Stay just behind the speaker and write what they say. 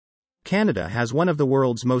Canada has one of the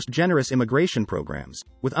world's most generous immigration programs,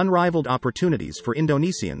 with unrivaled opportunities for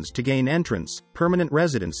Indonesians to gain entrance, permanent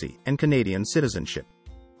residency, and Canadian citizenship.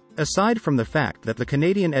 Aside from the fact that the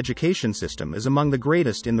Canadian education system is among the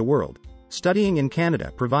greatest in the world, studying in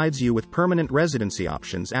Canada provides you with permanent residency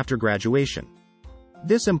options after graduation.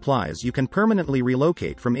 This implies you can permanently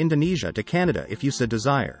relocate from Indonesia to Canada if you so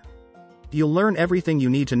desire. You'll learn everything you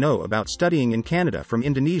need to know about studying in Canada from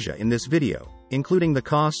Indonesia in this video, including the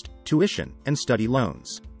cost, tuition, and study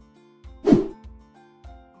loans.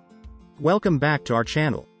 Welcome back to our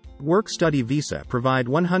channel. Work-Study Visa provide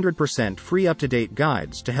 100% free up-to-date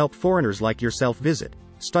guides to help foreigners like yourself visit,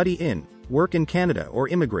 study in, work in Canada or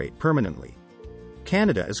immigrate permanently.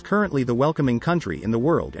 Canada is currently the welcoming country in the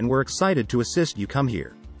world and we're excited to assist you come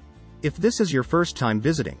here. If this is your first time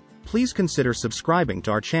visiting, please consider subscribing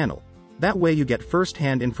to our channel. That way you get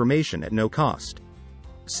first-hand information at no cost.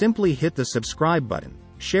 Simply hit the subscribe button,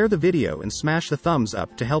 share the video and smash the thumbs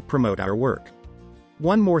up to help promote our work.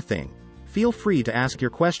 One more thing. Feel free to ask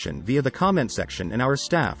your question via the comment section and our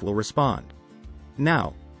staff will respond.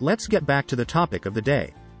 Now, let's get back to the topic of the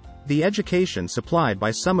day. The education supplied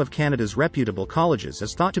by some of Canada's reputable colleges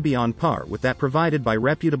is thought to be on par with that provided by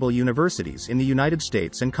reputable universities in the United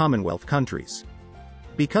States and Commonwealth countries.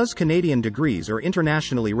 Because Canadian degrees are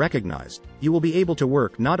internationally recognized, you will be able to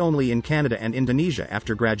work not only in Canada and Indonesia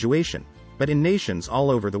after graduation, but in nations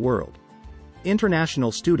all over the world.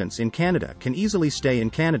 International students in Canada can easily stay in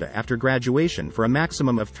Canada after graduation for a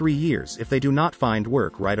maximum of 3 years if they do not find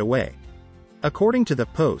work right away. According to the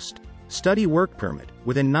Post-Study Work Permit,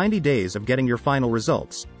 within 90 days of getting your final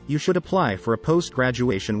results, you should apply for a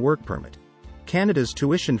post-graduation work permit. Canada's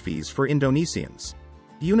tuition fees for Indonesians.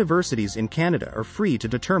 Universities in Canada are free to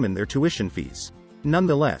determine their tuition fees.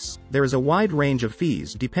 Nonetheless, there is a wide range of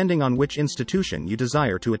fees depending on which institution you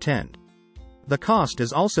desire to attend. The cost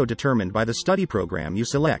is also determined by the study program you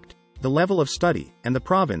select, the level of study, and the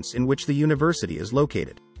province in which the university is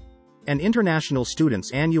located. An international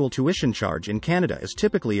student's annual tuition charge in Canada is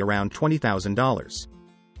typically around $20,000.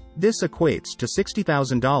 This equates to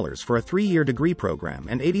 $60,000 for a 3-year degree program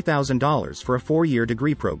and $80,000 for a 4-year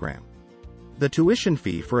degree program. The tuition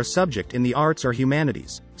fee for a subject in the arts or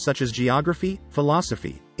humanities, such as geography,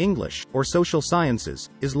 philosophy, English, or social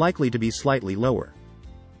sciences, is likely to be slightly lower.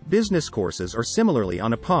 Business courses are similarly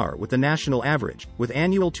on a par with the national average, with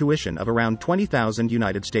annual tuition of around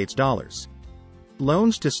 $20,000 US.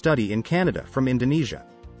 Loans to study in Canada from Indonesia.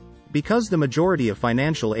 Because the majority of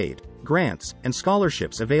financial aid, grants, and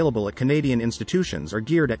scholarships available at Canadian institutions are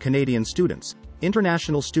geared at Canadian students,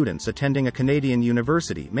 international students attending a Canadian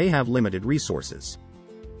university may have limited resources.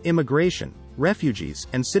 Immigration, Refugees,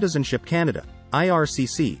 and Citizenship Canada,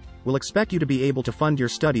 IRCC, will expect you to be able to fund your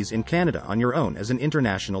studies in Canada on your own as an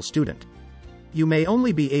international student. You may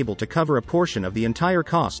only be able to cover a portion of the entire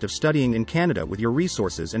cost of studying in Canada with your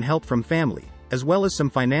resources and help from family, as well as some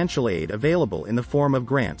financial aid available in the form of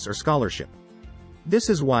grants or scholarship. This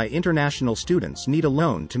is why international students need a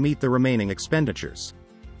loan to meet the remaining expenditures.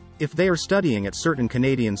 If they are studying at certain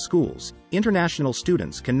Canadian schools, international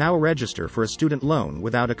students can now register for a student loan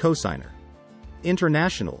without a cosigner.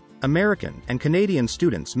 International, American, and Canadian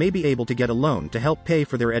students may be able to get a loan to help pay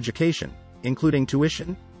for their education, including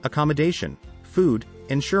tuition, accommodation, food,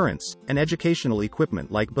 insurance, and educational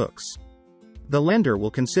equipment like books. The lender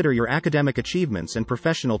will consider your academic achievements and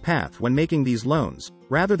professional path when making these loans,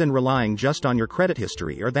 rather than relying just on your credit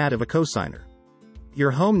history or that of a cosigner.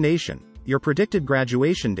 Your home nation, your predicted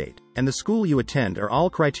graduation date, and the school you attend are all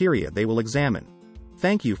criteria they will examine.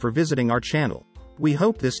 Thank you for visiting our channel. We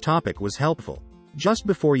hope this topic was helpful. Just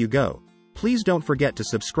before you go, please don't forget to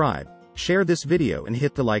subscribe, share this video and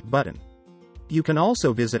hit the like button. You can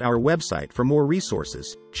also visit our website for more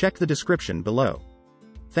resources, check the description below.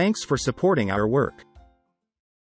 Thanks for supporting our work.